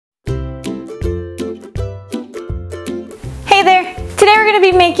Today we're going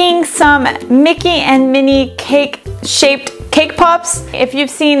to be making some Mickey and Minnie cake shaped cake pops. If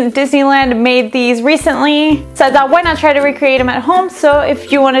you've seen Disneyland made these recently, so I thought why not try to recreate them at home. So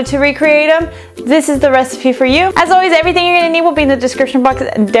if you wanted to recreate them, this is the recipe for you. As always, everything you're going to need will be in the description box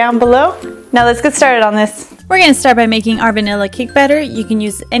down below. Now let's get started on this. We're going to start by making our vanilla cake batter. You can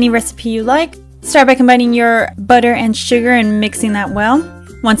use any recipe you like. Start by combining your butter and sugar and mixing that well.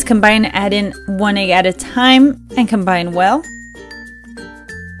 Once combined, add in 1 egg at a time and combine well.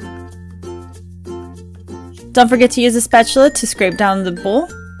 Don't forget to use a spatula to scrape down the bowl.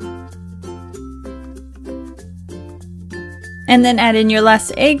 And then add in your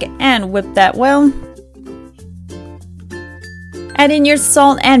last egg and whip that well. Add in your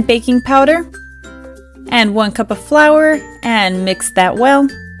salt and baking powder and 1 cup of flour and mix that well.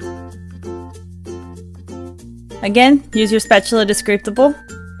 Again, use your spatula to scrape the bowl.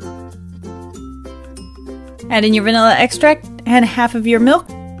 Add in your vanilla extract and half of your milk.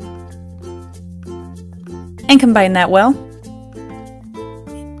 And combine that well.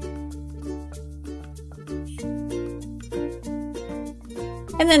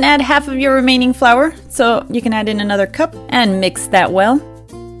 And then add half of your remaining flour, so you can add in another cup and mix that well.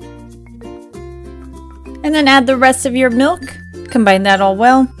 And then add the rest of your milk, combine that all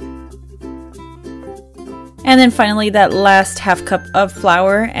well. And then finally that last half cup of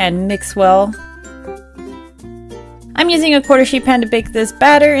flour and mix well. I'm using a 1/4 sheet pan to bake this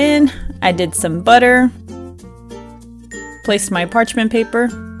batter in. I did some butter. Placed my parchment paper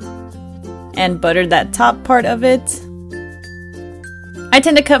and buttered that top part of it. I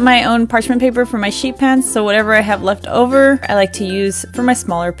tend to cut my own parchment paper for my sheet pans, so whatever I have left over, I like to use for my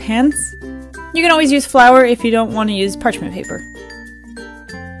smaller pans. You can always use flour if you don't want to use parchment paper.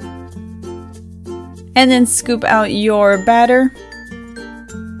 And then scoop out your batter.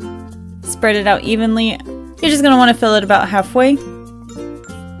 Spread it out evenly. You're just going to want to fill it about halfway.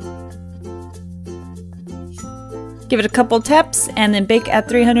 Give it a couple taps and then bake at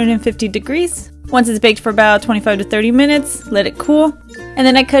 350 degrees. Once it's baked for about 25 to 30 minutes, let it cool. And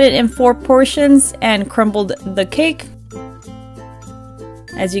then I cut it in 4 portions and crumbled the cake,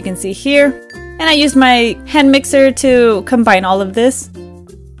 as you can see here. And I used my hand mixer to combine all of this.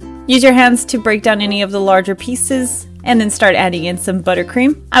 Use your hands to break down any of the larger pieces and then start adding in some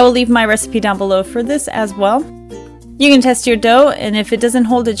buttercream. I will leave my recipe down below for this as well. You can test your dough, and if it doesn't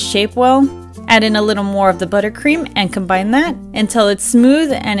hold its shape well, add in a little more of the buttercream and combine that until it's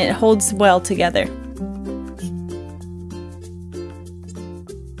smooth and it holds well together.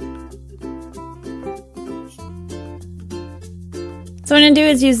 So what I'm going to do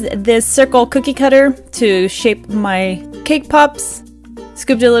is use this circle cookie cutter to shape my cake pops.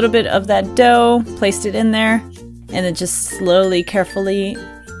 Scooped a little bit of that dough, placed it in there, and then just slowly, carefully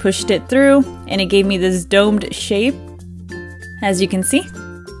pushed it through, and it gave me this domed shape, as you can see.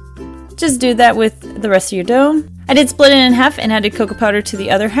 Just do that with the rest of your dough. I did split it in half and added cocoa powder to the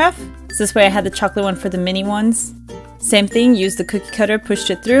other half. So this way I had the chocolate one for the mini ones. Same thing, used the cookie cutter,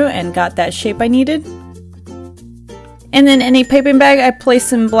 pushed it through, and got that shape I needed. And then in a piping bag, I placed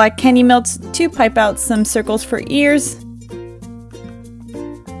some black candy melts to pipe out some circles for ears.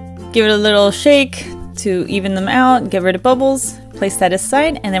 Give it a little shake to even them out, get rid of bubbles. Place that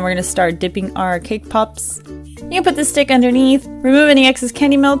aside, and then we're going to start dipping our cake pops. You can put the stick underneath, remove any excess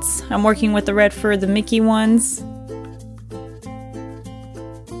candy melts. I'm working with the red for the Mickey ones.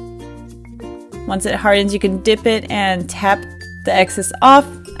 Once it hardens, you can dip it and tap the excess off.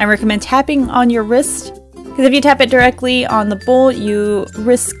 I recommend tapping on your wrist, because if you tap it directly on the bowl, you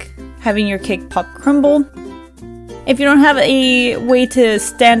risk having your cake pop crumble. If you don't have a way to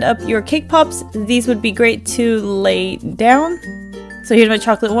stand up your cake pops, these would be great to lay down. So here's my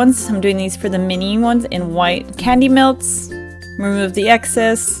chocolate ones. I'm doing these for the mini ones in white candy melts. Remove the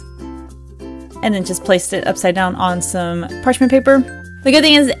excess. And then just place it upside down on some parchment paper. The good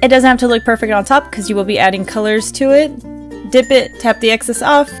thing is it doesn't have to look perfect on top because you will be adding colors to it. Dip it, tap the excess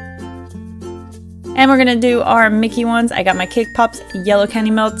off. And we're gonna do our Mickey ones. I got my cake pops, yellow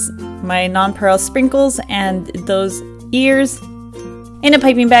candy melts, my non-pearl sprinkles, and those ears. In a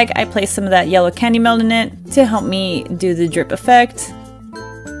piping bag, I placed some of that yellow candy melt in it to help me do the drip effect.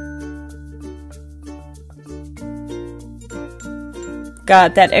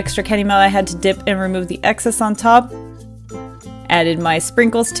 Got that extra candy melt I had to dip and remove the excess on top. Added my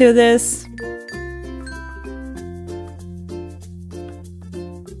sprinkles to this.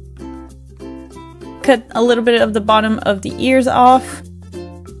 Cut a little bit of the bottom of the ears off.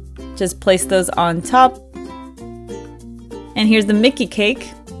 Just place those on top. And here's the Mickey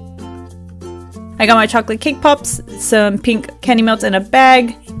cake. I got my chocolate cake pops, some pink candy melts in a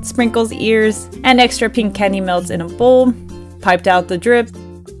bag, sprinkles, ears, and extra pink candy melts in a bowl. piped out the drip.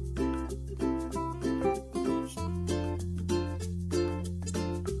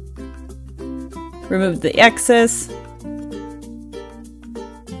 Removed the excess.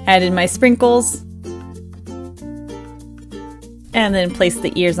 Added my sprinkles. And then place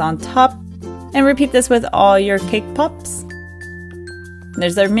the ears on top. And repeat this with all your cake pops.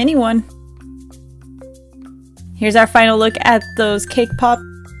 There's our mini one. Here's our final look at those cake pops.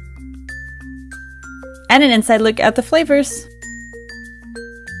 And an inside look at the flavors.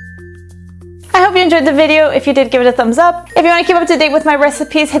 I hope you enjoyed the video. If you did, give it a thumbs up. If you want to keep up to date with my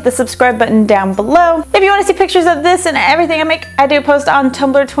recipes, hit the subscribe button down below. If you want to see pictures of this and everything I make, I do post on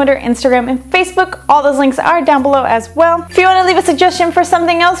Tumblr, Twitter, Instagram, and Facebook. All those links are down below as well. If you want to leave a suggestion for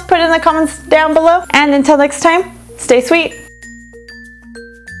something else, put it in the comments down below. And until next time, stay sweet.